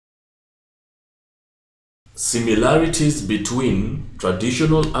Similarities between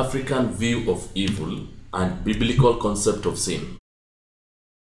traditional African view of evil and biblical concept of sin.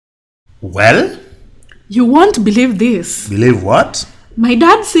 Well, You won't believe this. believe what? My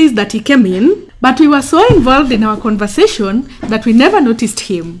dad says that he came in, but we were so involved in our conversation that we never noticed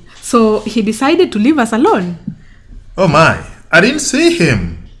him. So he decided to leave us alone. Oh my, I didn't see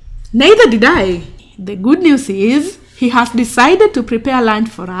him. Neither did I. The good news is he has decided to prepare lunch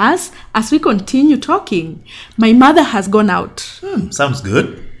for us as we continue talking. My mother has gone out. Sounds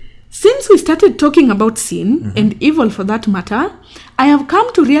good. Since we started talking about sin and evil for that matter, I have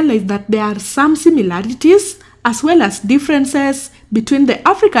come to realize that there are some similarities as well as differences between the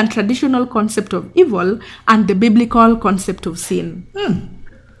African traditional concept of evil and the biblical concept of sin.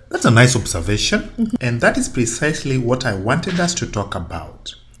 That's a nice observation. And that is precisely what I wanted us to talk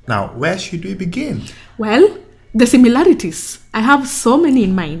about. Now, where should we begin? Well, the similarities. I have so many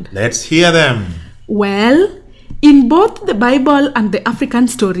in mind. Let's hear them. Well, in both the Bible and the African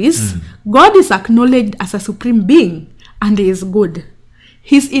stories, God is acknowledged as a supreme being and he is good.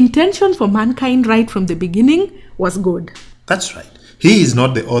 His intention for mankind right from the beginning was good. That's right. He is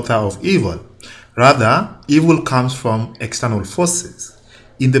not the author of evil. Rather, evil comes from external forces.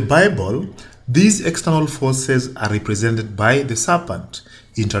 In the Bible, these external forces are represented by the serpent.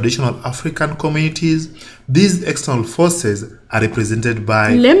 In traditional African communities, these external forces are represented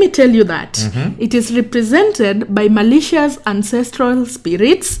by... Let me tell you that. It is represented by malicious ancestral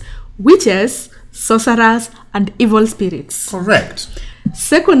spirits, witches, sorcerers, and evil spirits. Correct.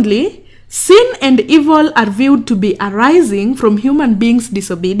 Secondly, sin and evil are viewed to be arising from human beings'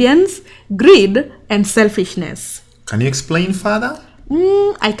 disobedience, greed, and selfishness. Can you explain further?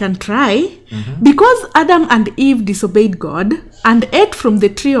 I can try. Because Adam and Eve disobeyed God and ate from the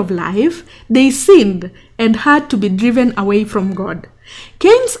tree of life, they sinned and had to be driven away from God.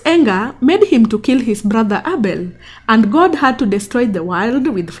 Cain's anger made him to kill his brother Abel, and God had to destroy the world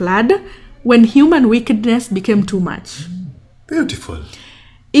with flood when human wickedness became too much. Beautiful.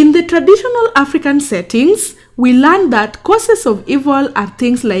 In the traditional African settings, we learn that causes of evil are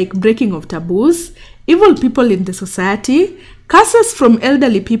things like breaking of taboos, evil people in the society, curses from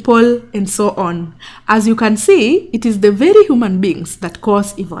elderly people, and so on. As you can see, it is the very human beings that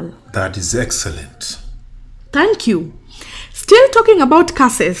cause evil. That is excellent. Thank you. Still talking about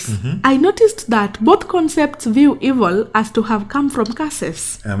curses, I noticed that both concepts view evil as to have come from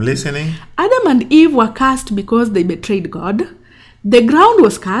curses. I'm listening. Adam and Eve were cursed because they betrayed God. The ground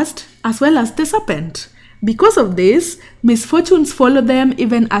was cursed as well as the serpent. Because of this, misfortunes follow them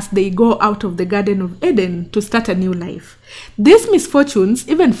even as they go out of the Garden of Eden to start a new life. These misfortunes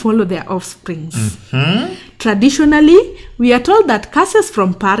even follow their offsprings. Traditionally, we are told that curses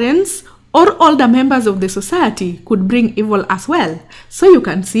from parents or older members of the society could bring evil as well. So you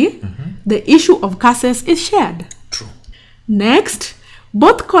can see, the issue of curses is shared. True. Next,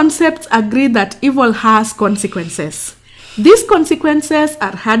 both concepts agree that evil has consequences. These consequences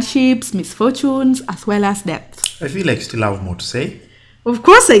are hardships, misfortunes, as well as death. I feel like you still have more to say. Of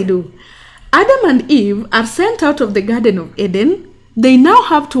course I do. Adam and Eve are sent out of the Garden of Eden. They now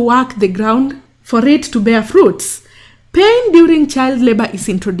have to work the ground for it to bear fruits. Pain during child labor is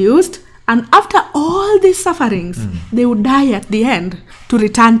introduced, and after all these sufferings, they would die at the end to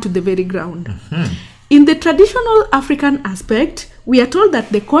return to the very ground. In the traditional African aspect, we are told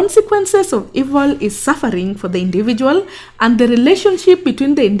that the consequences of evil is suffering for the individual, and the relationship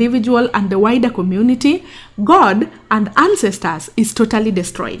between the individual and the wider community, God and ancestors, is totally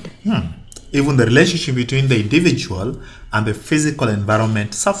destroyed. Even the relationship between the individual and the physical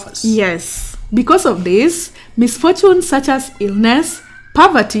environment suffers. Yes. Because of this, misfortunes such as illness,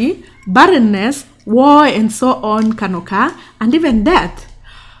 poverty, barrenness, war, and so on can occur, and even death.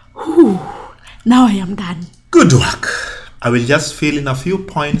 Whew. Now I am done. Good work. I will just fill in a few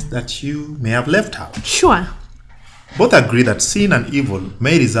points that you may have left out. Sure. Both agree that sin and evil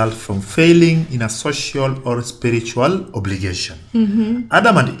may result from failing in a social or spiritual obligation.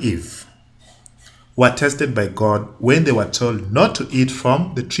 Adam and Eve were tested by God when they were told not to eat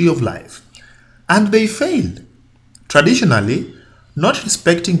from the tree of life, and they failed. Traditionally, not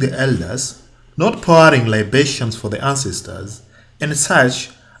respecting the elders, not pouring libations for the ancestors, and such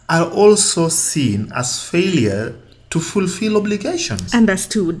are also seen as failure to fulfill obligations.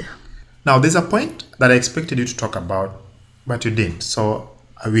 Understood. Now, there's a point that I expected you to talk about, but you didn't, so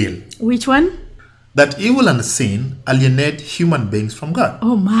I will. Which one? That evil and sin alienate human beings from God.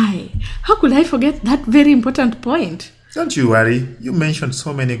 Oh my, how could I forget that very important point? Don't you worry, you mentioned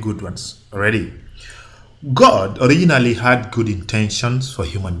so many good ones already. God originally had good intentions for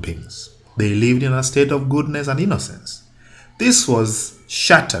human beings. They lived in a state of goodness and innocence. This was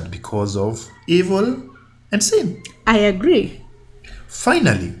shattered because of evil and sin. I agree.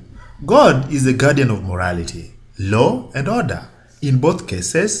 Finally, God is the guardian of morality, law, and order. In both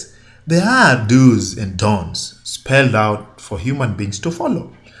cases, there are do's and don'ts spelled out for human beings to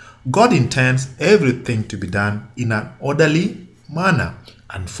follow. God intends everything to be done in an orderly manner.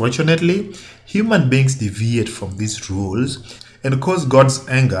 Unfortunately, human beings deviate from these rules and cause God's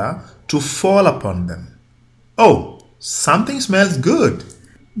anger to fall upon them. Oh, something smells good.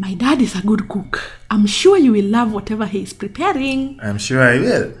 My dad is a good cook. I'm sure you will love whatever he is preparing. I'm sure I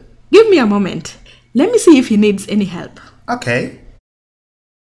will. Give me a moment. Let me see if he needs any help. Okay.